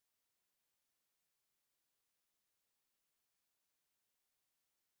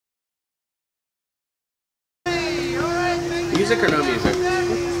music or no music?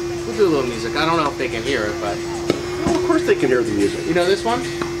 We'll do a little music. I don't know if they can hear it, but... Well, of course they can hear the music. You know this one?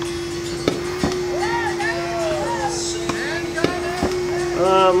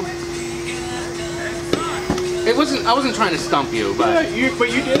 It wasn't. I wasn't trying to stump you, but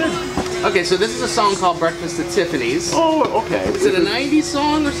but you did it. Okay, so this is a song called "Breakfast at Tiffany's." Oh, okay. Is it a '90s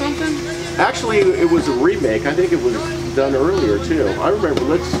song or something? Actually, it was a remake. I think it was done earlier too. I remember.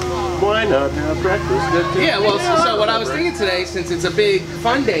 Why not have breakfast at Tiffany's? Yeah. Well, so what I was thinking today, since it's a big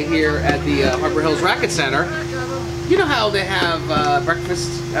fun day here at the Harbor Hills Racket Center, you know how they have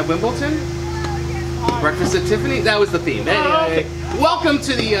breakfast at Wimbledon? Breakfast at Tiffany? That was the theme. Anyway, welcome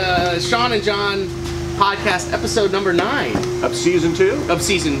to the Sean and John podcast, episode number 9. Of season 2? Of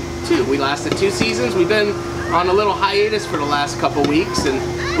season 2. We lasted 2 seasons. We've been on a little hiatus for the last couple weeks, and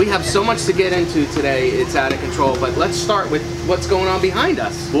we have so much to get into today, it's out of control. But let's start with what's going on behind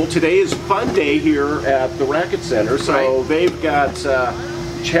us. Well, today is fun day here at the Racket Center, so they've got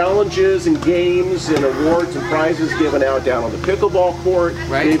challenges and games and awards and prizes given out down on the pickleball court.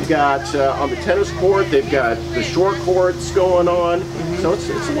 Right. They've got on the tennis court, they've got the short courts going on. So it's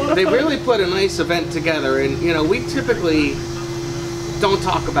a lot of fun. They really put a nice event together, and you know, we typically don't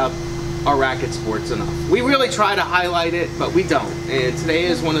talk about our racket sports enough. We really try to highlight it, but we don't. And today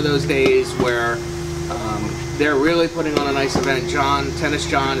is one of those days where they're really putting on a nice event. Tennis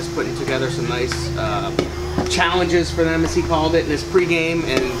John is putting together some nice challenges for them, as he called it, in his pregame,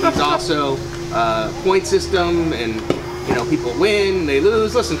 and he's also point system, and you know, people win, they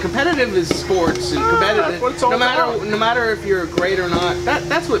lose. Listen, competitive is sports, and competitive, no matter if you're great or not.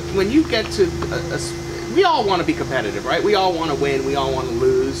 That's what, when you get to we all want to be competitive, right? We all want to win, we all want to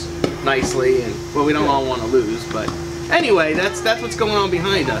lose nicely, and well, we don't all want to lose, but anyway, that's what's going on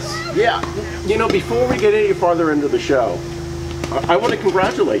behind us. Yeah, you know, before we get any farther into the show, I want to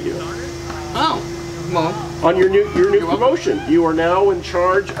congratulate you. Oh, well, on your new promotion. Welcome. You are now in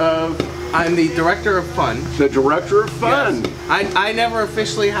charge of... I'm the director of fun. The director of fun. Yes. I never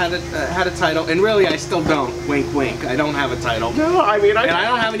officially had a title, and really I still don't. Wink, wink. I don't have a title. No, I mean, and I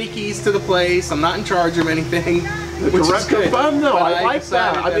don't have any keys to the place. I'm not in charge of anything. The director of fun, though. I like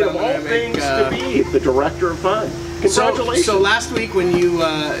that. I mean, of all things to be, the director of fun. Congratulations. So last week when you,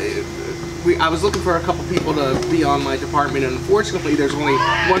 I was looking for a couple people to be on my department, and unfortunately, there's only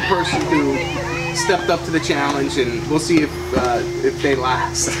one person who stepped up to the challenge, and we'll see if they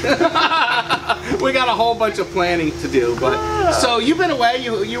last. We got a whole bunch of planning to do, but so you've been away.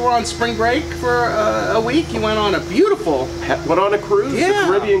 You were on spring break for a week. You went on a beautiful a cruise, a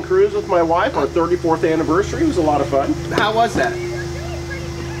Caribbean cruise with my wife. Our 34th anniversary. It was a lot of fun. How was that?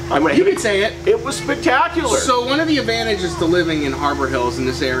 You can say it. It was spectacular. So one of the advantages to living in Harbor Hills, in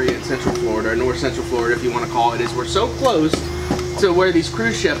this area in Central Florida, North Central Florida, if you want to call it, is we're so close to where these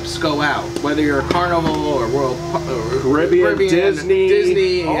cruise ships go out. Whether you're a Carnival or World or Caribbean,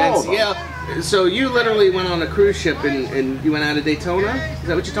 Disney, yeah. So you literally went on a cruise ship and you went out of Daytona? Is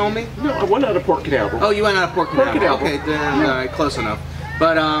that what you told me? No, I went out of Port Canaveral. Oh, you went out of Port Canaveral. Okay, then, all right, close enough.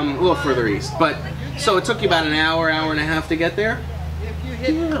 But a little further east. But so it took you about an hour and a half to get there?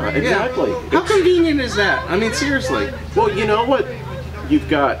 Yeah, exactly. How convenient is that? I mean, seriously. Well, you know what? You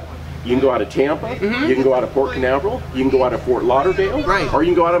can go out of Tampa, you can go out of Port Canaveral, you can go out of Fort Lauderdale, or you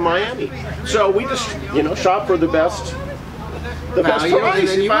can go out of Miami. So we just, shop for the best price.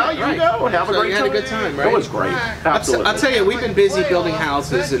 And you go and have a great time. You had a good time, right? It was great. Absolutely. I'll tell you, we've been busy building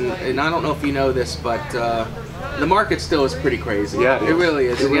houses, and I don't know if you know this, but the market still is pretty crazy. Yeah, it really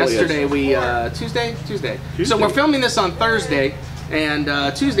is. It really yesterday is. Tuesday. So we're filming this on Thursday.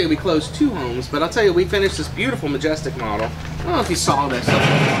 And Tuesday we closed 2 homes, but I'll tell you, we finished this beautiful Majestic model. I don't know if you saw this.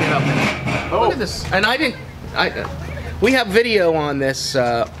 Get up there. Look at this. And we have video on this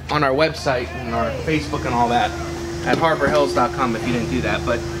on our website and our Facebook and all that at harborhills.com if you didn't do that.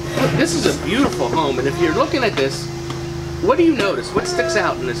 But look, this is a beautiful home, and if you're looking at this, what do you notice? What sticks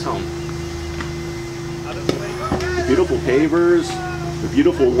out in this home? The beautiful pavers, the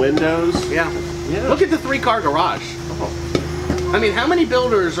beautiful windows. Yeah. Look at the 3-car garage. I mean, how many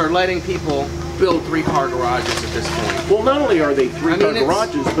builders are letting people build 3-car garages at this point? Well, not only are they 3-car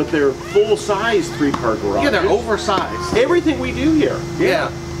garages, but they're full-size 3-car garages. Yeah, they're oversized. Everything we do here.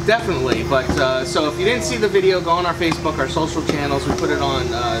 Yeah, definitely. But so if you didn't see the video, go on our Facebook, our social channels. We put it on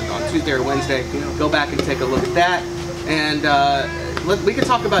Tuesday or Wednesday. Go back and take a look at that. And we could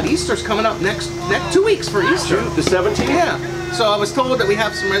talk about Easter's coming up next 2 weeks for Easter. The 17th? Yeah. So I was told that we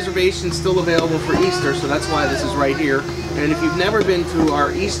have some reservations still available for Easter, so that's why this is right here. And if you've never been to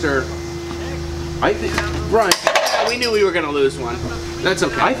our Easter, I think we knew we were going to lose one. That's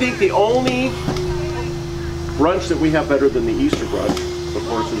okay. I think the only brunch that we have better than the Easter brunch, of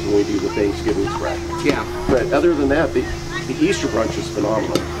course, is when we do the Thanksgiving spread. Yeah. But other than that, the Easter brunch is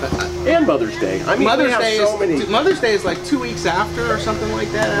phenomenal. And Mother's Day. I mean, Mother's Day so many. Mother's Day is like 2 weeks after or something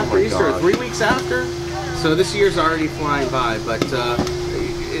like that, after Easter, or 3 weeks after. So this year's already flying by. But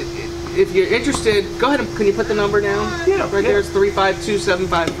if you're interested, go ahead and can you put the number down? Yeah. Right there, it's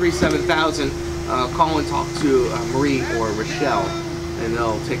 352-753-7000. Call and talk to Marie or Rochelle, and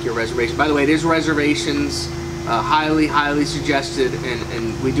they'll take your reservation. By the way, there's reservations. Highly suggested,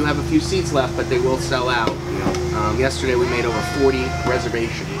 and we do have a few seats left, but they will sell out. Yesterday we made over 40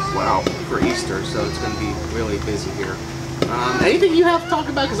 reservations. Wow. For Easter, so it's going to be really busy here. Anything you have to talk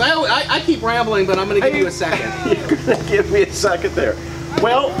about? Because I keep rambling, but I'm going to give you a second. You're going to give me a second there.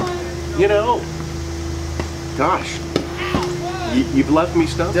 Well, you know, gosh, you've left me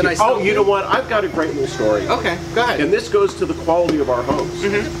stumped. Did I stump you? You know what? I've got a great little story. Okay, go ahead. And this goes to the quality of our homes.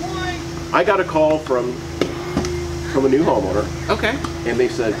 I got a call from a new homeowner. Okay. And they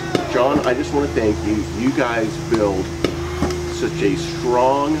said, John, I just want to thank you. You guys build such a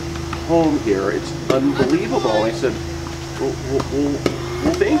strong home here. It's unbelievable. I said, well,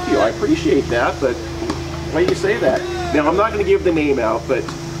 thank you. I appreciate that, but why do you say that? Now, I'm not going to give the name out, but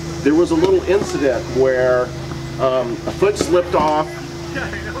there was a little incident where a foot slipped off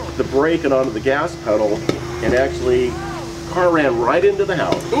the brake and onto the gas pedal, and actually the car ran right into the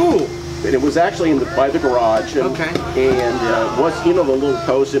house. Ooh. And it was actually by the garage, and, okay. And was the little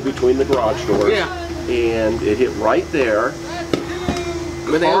post in between the garage doors. Yeah. And it hit right there.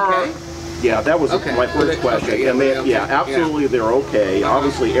 Were they okay? Yeah, that was my first question. Okay, and yeah, absolutely, they're okay.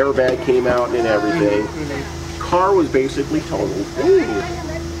 Obviously, airbag came out and everything. Car was basically totaled.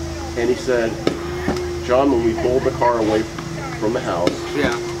 And he said, John, when we pulled the car away from the house,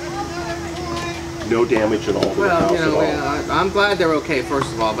 no damage at all to the house at all. I'm glad they're okay,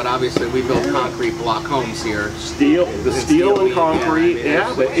 first of all, but obviously we build concrete block homes here. Steel and concrete,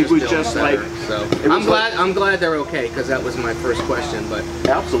 but it was just better. I'm glad they're okay, because that was my first question. But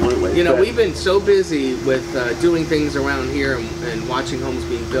absolutely, we've been so busy with doing things around here and watching homes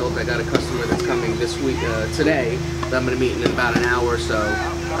being built. I got a customer that's coming this week, today, that I'm going to meet in about an hour or so.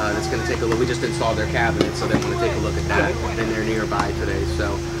 That's going to take a look. We just installed their cabinet, so they want to take a look at that, and they're nearby today.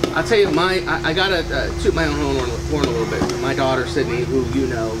 So I'll tell you, I got to toot my own horn a little bit. My daughter Sydney, who you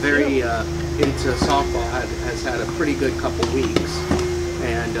know, very into softball, has had a pretty good couple weeks.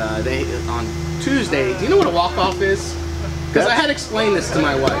 And they on Tuesday. Do you know what a walk-off is? Because I had explained this to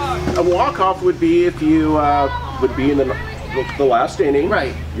my wife. A walk-off would be if you would be in the last inning.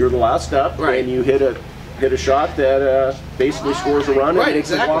 Right. You're the last up, and you hit a shot that basically scores a run. Right,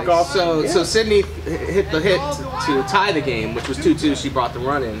 exactly. Walk off. So Sydney hit the hit to tie the game, which was 2-2. She brought the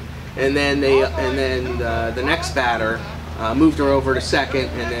run in, and then the next batter moved her over to second,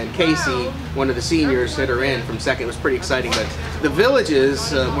 and then Casey, one of the seniors, hit her in from second. It was pretty exciting. But the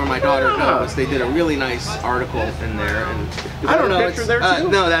Villages, where my daughter goes, they did a really nice article in there. And I don't know.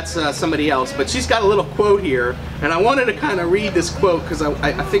 No, that's somebody else. But she's got a little quote here, and I wanted to kind of read this quote because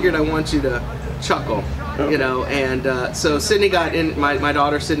I figured I want you to chuckle. And so Sydney my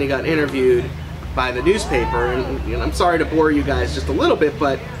daughter Sydney got interviewed by the newspaper, and I'm sorry to bore you guys just a little bit,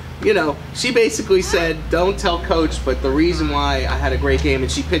 but she basically said, don't tell coach, but the reason why I had a great game,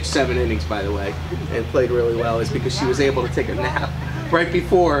 and she pitched 7 innings, by the way, and played really well, is because she was able to take a nap right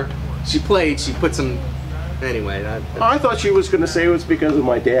before she played. She put some, anyway. I thought she was going to say it was because of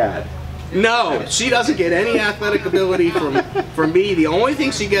my dad. No, she doesn't get any athletic ability from me. The only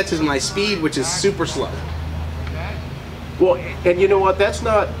thing she gets is my speed, which is super slow. Well, and you know what? That's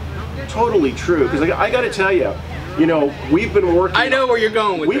not totally true, because I got to tell you, we've been working. I know where you're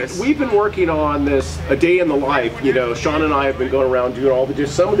going with this. We've been working on this, a day in the life. Sean and I have been going around doing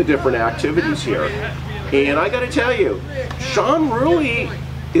some of the different activities here, and I got to tell you, Sean really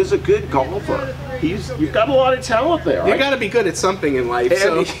is a good golfer. You've got a lot of talent there. You got to be good at something in life.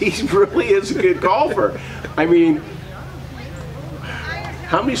 And he really is a good golfer. I mean,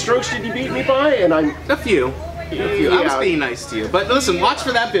 how many strokes did you beat me by? And I'm a few. I was being nice to you. But listen, watch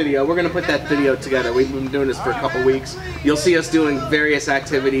for that video. We're going to put that video together. We've been doing this for a couple weeks. You'll see us doing various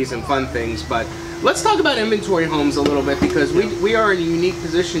activities and fun things. But let's talk about inventory homes a little bit, because we are in a unique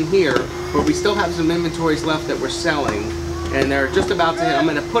position here where we still have some inventories left that we're selling. And they're just about to hit. I'm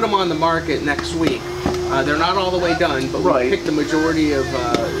going to put them on the market next week. They're not all the way done, but we picked the majority of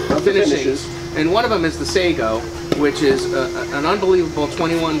finishes. And one of them is the Sago, which is an unbelievable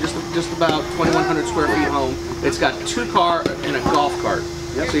just about 2,100 square feet home. It's got 2 car and a golf cart.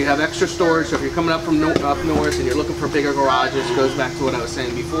 So you have extra storage. So if you're coming up from up north and you're looking for bigger garages, goes back to what I was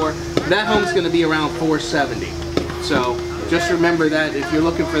saying before. That home's going to be around $470. So just remember that if you're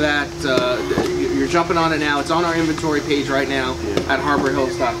looking for that, you're jumping on it now. It's on our inventory page right now at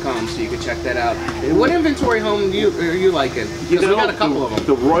harborhills.com, so you can check that out. What inventory home are you liking? Because we got a couple of them.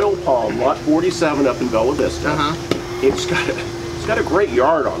 The Royal Palm, lot 47 up in Bella Vista. It's got a great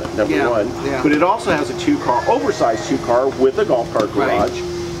yard on it, number one. Yeah. But it also has a oversized two-car with a golf cart garage.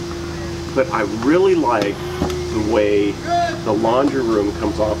 Right. But I really like the way the laundry room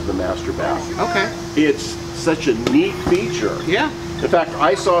comes off the master bath. Okay. It's such a neat feature. Yeah. In fact,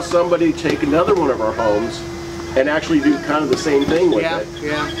 I saw somebody take another one of our homes and actually do kind of the same thing with it.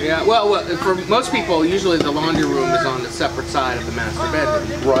 Yeah. Well, for most people, usually the laundry room is on the separate side of the master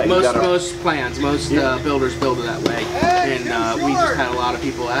bedroom. Right. Most plans, most builders build it that way, and we just had a lot of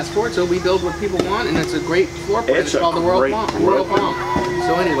people ask for it, so we build what people want, and it's a great floor plan. It's called the Royal Palm.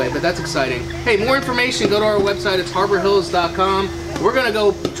 So anyway, but that's exciting. Hey, more information, go to our website. It's harborhills.com. We're going to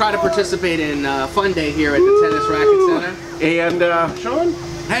go try to participate in Fun Day here at the Tennis Racket Center. And Sean?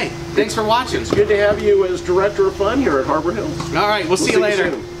 Hey, thanks for watching. It's good to have you as Director of Fun here at Harbor Hills. All right, we'll see you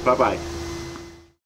later. Bye-bye.